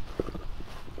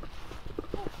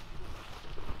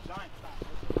 Giant, stop.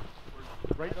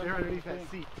 Right there underneath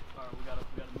that seat. Alright, we gotta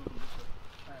move them this way.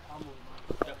 Alright, I'll move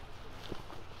mine. Yep.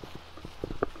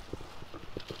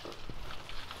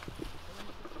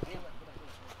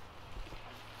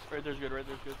 Right there's good, right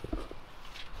there's good.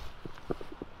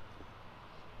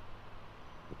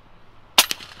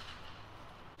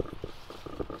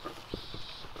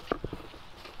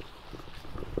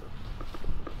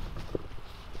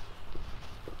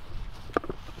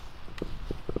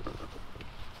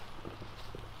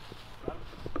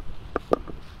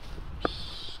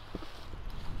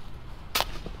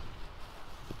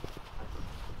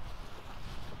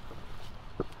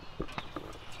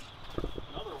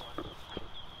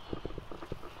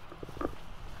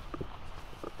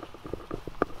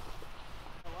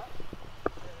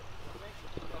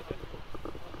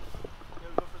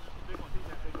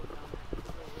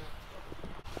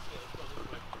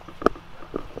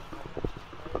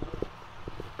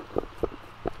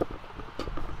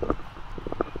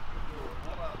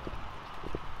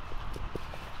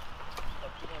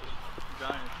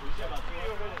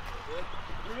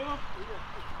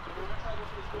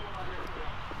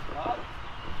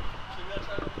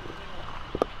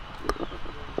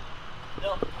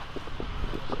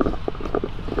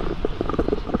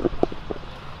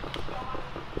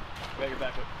 Grab your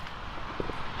back up.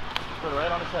 Put it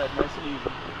right on his head, nice and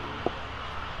easy.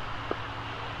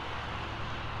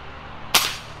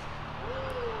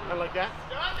 Kind of like that?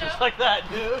 Just like that,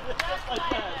 dude. Just like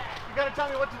that. You gotta tell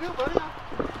me what to do, buddy.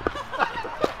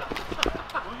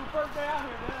 Well, your first day out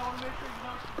here, man. I want to make sure you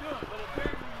know what you're doing, but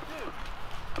apparently you do.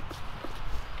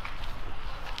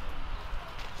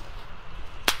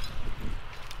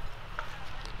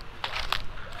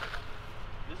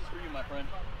 This is for you, my friend.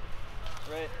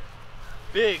 Right.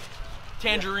 Big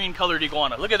tangerine colored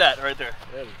iguana. Look at that right there.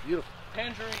 That is beautiful.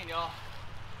 Tangerine, y'all.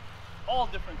 all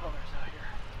different colors out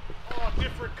here. All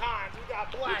different kinds. We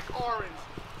got black, orange,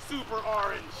 super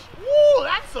orange. Woo,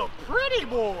 that's a pretty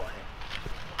boy.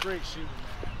 Great shooting,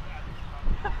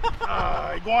 man.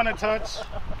 Iguana touch.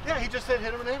 Yeah, he just said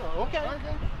hit him an arrow. Okay.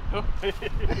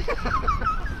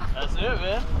 That's it,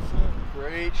 man.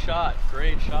 Great shot.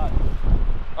 Great shot.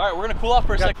 All right, we're gonna cool off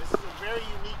for a second. This is a very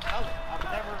unique color. I've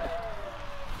never.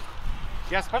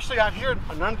 Yeah, especially out here,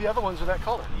 none of the other ones are that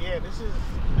color. Yeah, this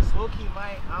low-key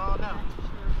might, I don't know.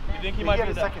 You think he might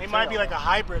be It might be like a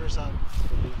hybrid or something.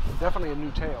 Definitely a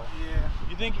new tail. Yeah.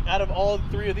 You think out of all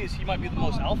three of these, he might be the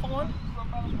most alpha one?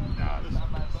 Nah,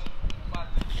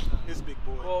 this big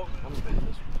boy. Well,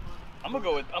 I'm gonna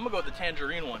go with the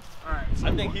tangerine one. All right.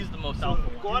 I think he's the most alpha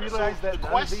one. Do you realize that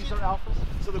none of these are alphas?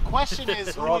 So the question is,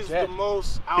 They're who all is dead. the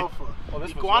most alpha? Oh, this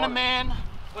one's Iguana water. Man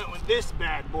went with this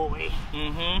bad boy.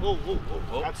 Mm-hmm. Whoa, whoa,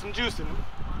 whoa. Got some juice in him.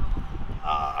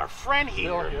 Our friend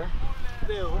here,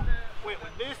 Bill, went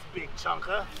with this big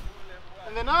chunker.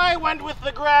 And then I went with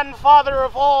the grandfather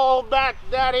of all that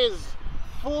is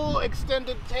full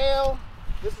extended tail.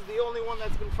 This is the only one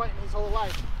that's been fighting his whole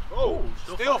life. Oh,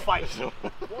 still fighting.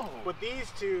 But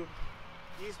these two,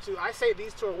 I say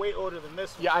these two are way older than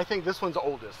this one. Yeah, I think this one's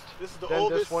oldest. This is the then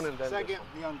oldest, this one, and then second,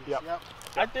 this one. the youngest.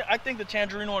 Yep. I think the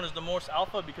tangerine one is the most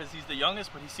alpha because he's the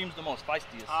youngest, but he seems the most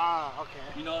feistiest. Ah, okay.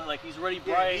 You know, like he's already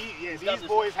Yeah, bright. these got this-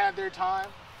 boys had their time.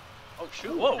 Oh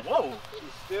shoot! Whoa, whoa!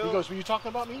 Still, He goes, were you talking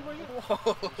about me? Were you?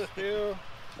 still,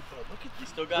 Look at, he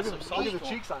still got some sauce. Look at the to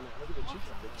him. cheeks on that. Look at the cheeks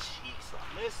on the that. cheeks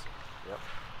on this. Yep.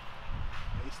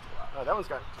 They still out. Oh,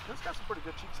 that's got some pretty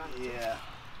good cheeks on it. Yeah,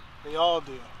 they all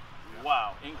do.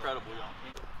 Wow, incredible, y'all.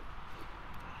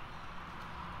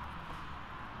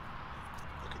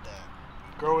 Look at that.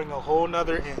 Growing a whole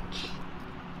nother inch.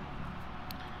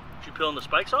 You peeling the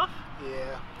spikes off?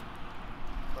 Yeah.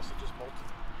 Must have just bolted.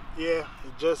 Yeah,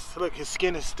 it just, look, his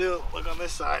skin is still, look on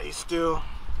this side, he's still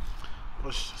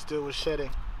was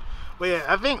shedding. But yeah,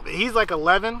 I think he's like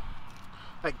 11,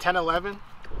 like 10, 11.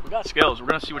 We got scales. We're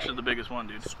gonna see which is the biggest one,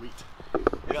 dude. Sweet.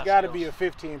 It's got to be a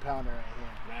 15 pounder right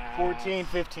here. 14,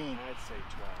 15. I'd say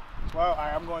 12. 12, all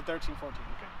right, I'm going 13, 14.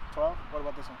 Okay. 12, what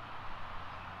about this one?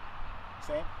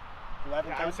 Same? 11,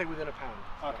 Yeah, I 10? would say within a pound.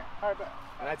 Okay, all right, bet.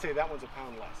 And I'd say that one's a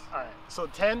pound less. All right, so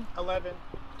 10, 11,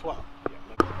 12.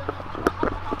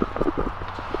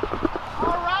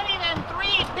 Alrighty then,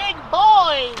 3 big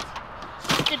boys.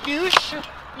 Skadoosh,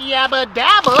 yabba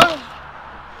dabba.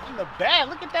 In the bag,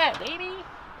 look at that, baby.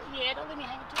 Yeah, don't let me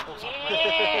hang it too.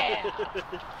 Yeah.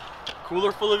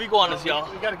 Cooler full of iguanas, y'all.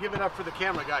 We got to give it up for the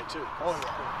camera guy too. Oh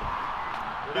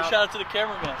yeah. Big shout out to the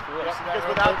cameraman for real. Because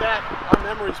without that, our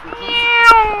memories would be.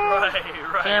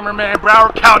 Right. Cameraman,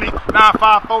 Broward County,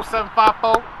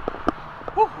 954-754.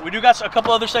 Whew, we do got a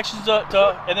couple other sections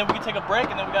and then we can take a break,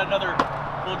 and then we got another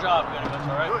full job we gotta go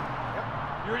to, all right? Good. Yep.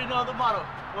 You already know the motto.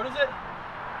 What is it?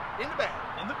 In the bag.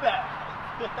 In the bag.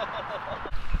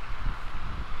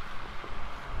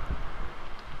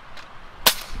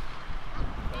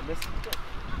 I missed it.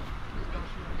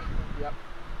 Yep.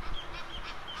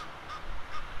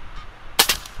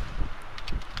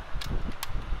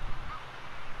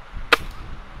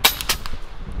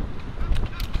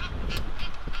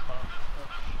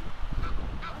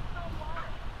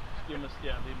 Give him a,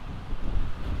 yeah, leave him.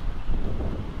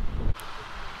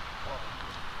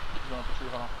 He's going for 2,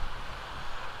 huh?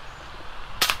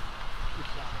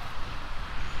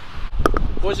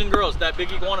 Boys and girls, that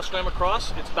big iguana swam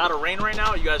across. It's about to rain right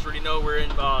now. You guys already know we're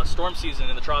in storm season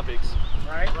in the tropics.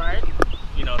 Right.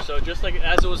 You know, so just like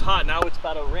as it was hot, now it's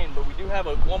about to rain. But we do have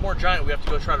one more giant we have to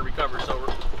go try to recover. So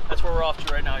that's where we're off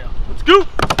to right now, y'all. Let's go!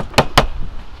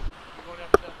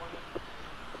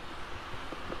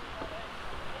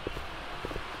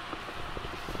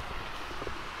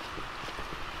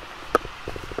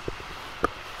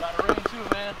 About to rain too,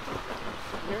 man.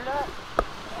 You hear that?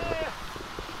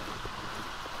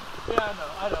 Yeah,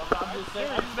 I know. But I'm just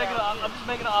saying. I'm just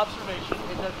making an observation.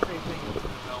 It does the same thing.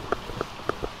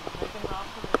 Making an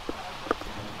observation.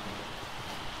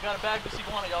 Got a bag this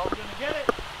iguana, y'all. We're gonna get it.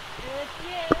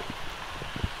 Yeah.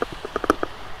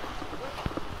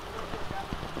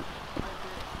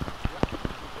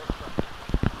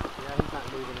 Yeah, he's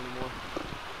not moving anymore.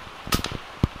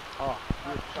 Oh,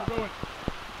 Keep going.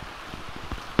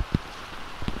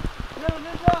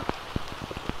 Ninja.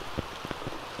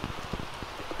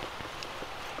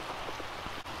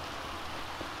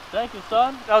 Thank you,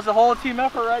 son. That was a whole team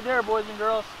effort right there, boys and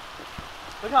girls.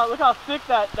 Look how thick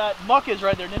that muck is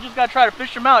right there. Ninja's gotta try to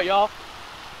fish them out, y'all.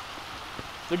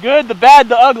 The good, the bad,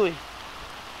 the ugly.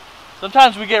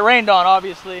 Sometimes we get rained on,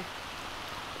 obviously.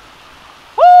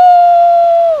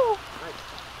 Woo! nice.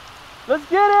 Let's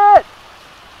get it!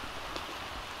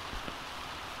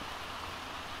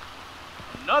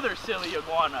 Another silly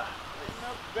iguana.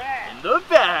 Bad. In the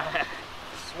bag.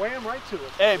 Swam right to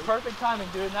it. Hey, perfect timing,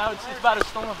 dude. Now it's about to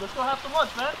storm. Let's go have some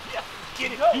lunch, man. Yeah.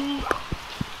 Get it.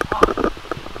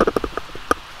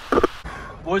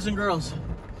 Boys and girls,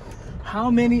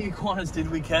 how many iguanas did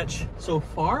we catch so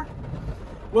far?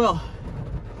 Well,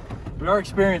 we are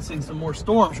experiencing some more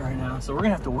storms right now, so we're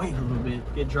gonna have to wait a little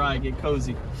bit, get dry, get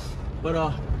cozy.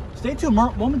 But stay tuned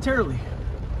momentarily.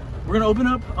 We're gonna open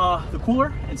up the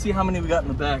cooler and see how many we got in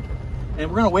the bag. And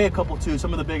we're gonna weigh a couple too,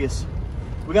 some of the biggest.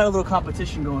 We got a little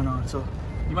competition going on, so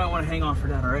you might wanna hang on for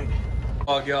that, all right?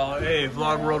 Vlog, y'all. Hey,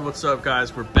 Vlog World, what's up,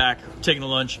 guys? We're back, taking a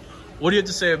lunch. What do you have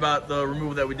to say about the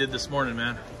removal that we did this morning,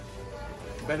 man?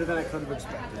 Better than I could have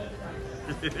expected.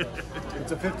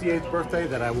 It's a 58th birthday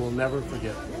that I will never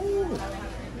forget.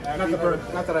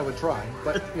 Not that I would try,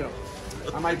 but you know,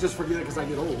 I might just forget it because I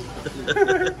get old.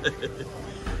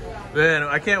 Man,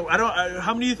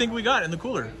 how many do you think we got in the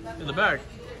cooler, in the bag?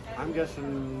 I'm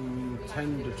guessing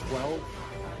 10 to 12.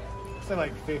 I'd say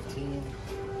like 15.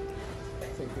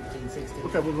 I'd say 15, 16.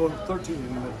 Okay, we'll go 13 in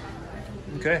the middle.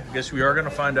 Okay, I guess we are gonna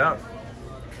find out.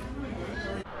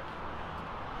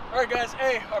 All right, guys.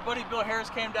 Hey, our buddy Bill Harris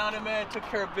came down and, man, took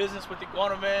care of business with the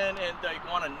Iguana Man and the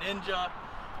Iguana Ninja.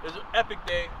 It was an epic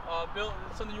day. Bill,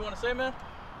 something you want to say, man?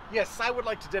 Yes, I would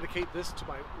like to dedicate this to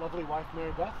my lovely wife,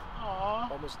 Mary Beth. Aww.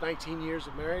 Almost 19 years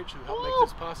of marriage, who helped make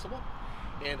this possible.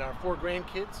 And our 4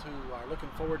 grandkids who are looking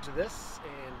forward to this.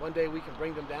 And one day we can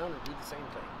bring them down and do the same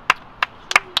thing.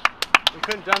 We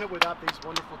couldn't have done it without these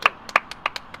wonderful things.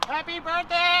 Happy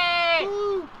birthday!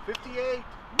 Woo! 58!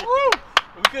 Woo!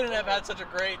 We couldn't have had such a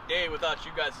great day without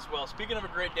you guys as well. Speaking of a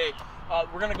great day,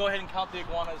 we're going to go ahead and count the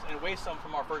iguanas and weigh some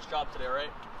from our first job today, right?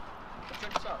 Let's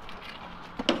check this out.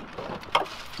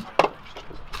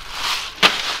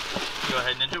 Go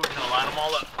ahead, Ninja. We're going to line them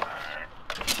all up.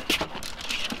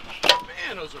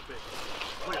 Man, those are big.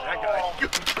 Look at that guy.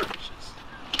 Good gracious.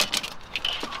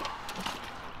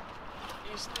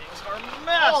 These things are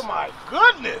massive. Oh my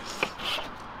goodness!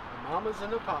 The mamas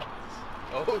and the papas.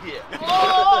 Oh, yeah.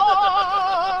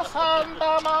 Oh,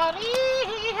 Santa Maria.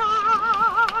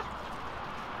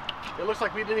 It looks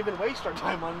like we didn't even waste our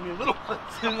time on the little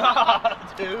ones. Nah,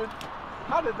 dude.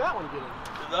 How did that one get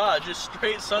in? Nah, just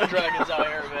straight sun dragons out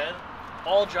here, man.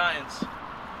 All giants.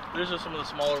 These are some of the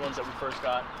smaller ones that we first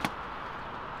got.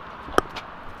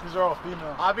 These are all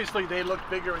female. Obviously, they look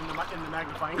bigger in the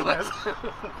magnifying glass.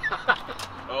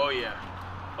 Oh, yeah.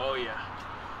 Oh, yeah.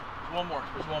 There's one more.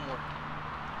 There's one more.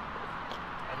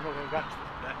 I don't know if we got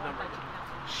that number yet.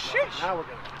 Sheesh. Now we're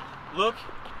gonna Look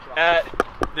at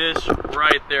this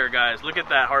right there, guys. Look at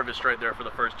that harvest right there for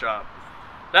the first job.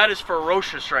 That is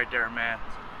ferocious right there, man.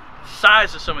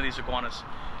 Size of some of these iguanas.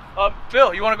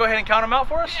 Phil, you want to go ahead and count them out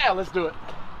for us? Yeah, let's do it.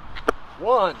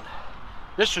 1.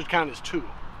 This should count as 2.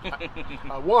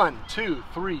 1, 2,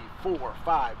 3, 4,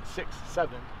 5, 6,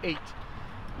 7, 8,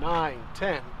 9,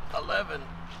 10, 11,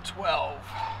 12,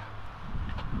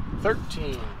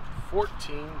 13,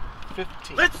 14,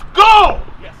 15. Let's go!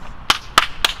 Yes.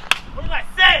 What did I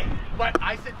say? But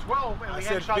I said 12 and we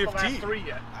haven't shot the last 3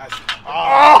 yet.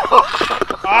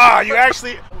 You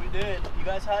actually. We did. You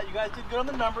guys did good on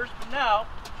the numbers, but now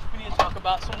we need to talk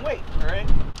about some weight, all right?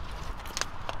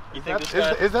 You think this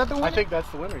guy, Is that the winner? I think that's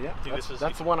the winner, yeah. Think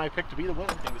That's the one I picked to be the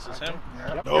winner. think this is him?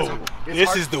 Yep. No, It's this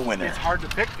hard- is the winner. It's hard to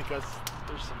pick because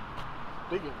there's some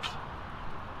big ones.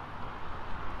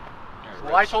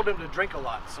 Well, I told him to drink a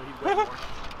lot, so he weighed more. All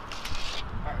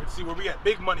right, let's see where we at.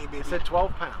 Big money, baby. He said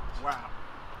 12 pounds. Wow.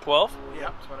 12?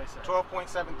 Yep, that's what I said.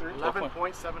 12.73.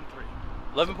 11.73.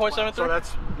 11.73? So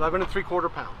that's 11 3/4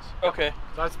 pounds. Okay.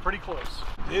 So that's pretty close.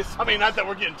 This. I mean, not that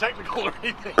we're getting technical or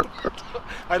anything.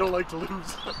 I don't like to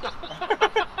lose.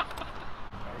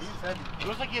 It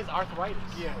looks like he has arthritis.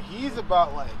 Yeah, he's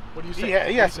about like. What do you He,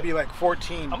 say? he has to be like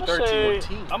 14, I'm gonna 13. say,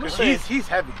 14. I'm gonna say, He's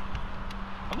heavy.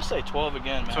 I'm gonna say 12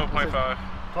 again, man. 12.5.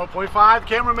 12.5.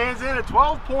 Cameraman's in at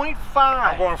 12.5.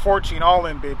 I'm going 14 all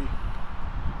in, baby.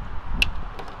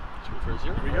 Should we for a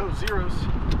zero? Here we go, zeros.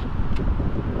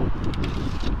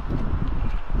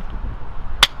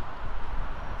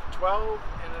 12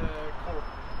 and a quarter.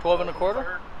 12 and a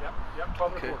quarter? Yep,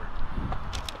 12 Okay. and a quarter.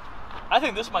 I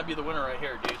think this might be the winner right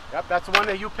here, dude. Yep, that's the one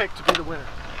that you picked to be the winner.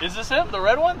 Is this him? The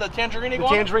red one? The tangerine The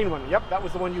iguana? tangerine one. Yep, that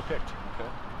was the one you picked. Okay.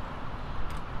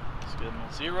 Let's give him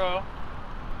a 0. All right,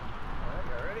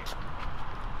 you ready?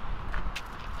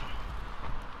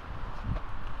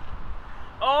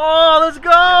 Oh, let's go!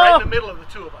 You're right in the middle of the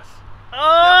two of us.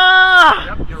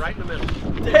 Ah! Yep, you're right in the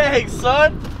middle. Dang,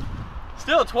 son.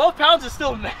 Still, 12 pounds is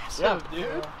still massive, Yeah. dude.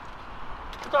 Yeah.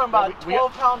 We're talking about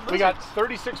 12-pound We got lizards.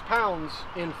 36 pounds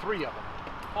in 3 of them.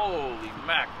 Holy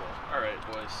mackerel. All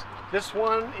right, boys. This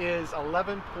one is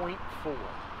 11.4. Okay.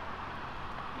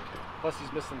 Plus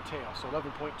he's missing the tail, so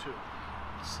 11.2.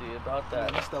 Let's see about Yeah,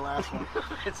 that. that's the last one.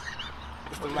 It's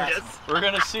It's the last yes. one. We're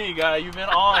gonna see, guy. You've been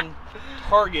on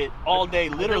target all day,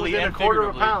 literally within and a quarter of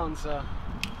a figuratively. pound. So.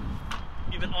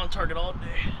 You've been on target all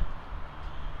day.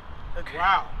 Okay.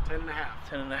 Wow, 10 and a half.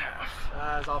 10 and a half.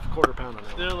 It's off a quarter pound on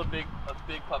that one. Still a big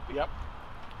puppy. Yep.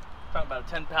 Talking about a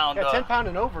 10 pound. Yeah, 10 pound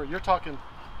and over, you're talking,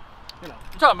 you know.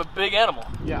 You're talking about a big animal.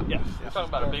 Yeah. Yeah. We're talking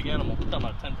about a big animal. We're talking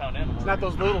about a 10 pound animal. It's not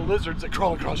those little lizards that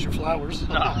crawl across your flowers.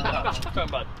 No, we're talking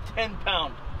about 10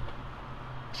 pound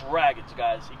dragons,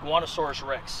 guys. Iguanosaurus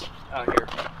rex out here.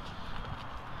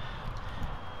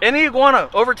 Any iguana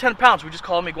over 10 pounds, we just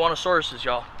call them iguanosauruses,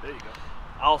 y'all. There you go.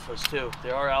 Alphas too. They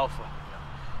are alpha.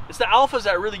 It's the alphas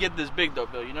that really get this big though,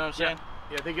 Bill. You know what I'm saying?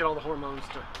 Yeah, they get all the hormones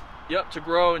to. Yep, to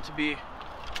grow and to be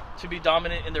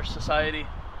dominant in their society.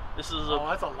 This is Oh,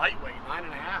 that's a lightweight, 9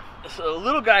 and a half. a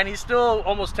little guy and he's still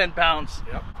almost 10 pounds.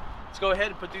 Yep. Let's go ahead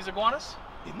and put these iguanas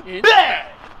In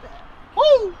bag.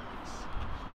 Woo!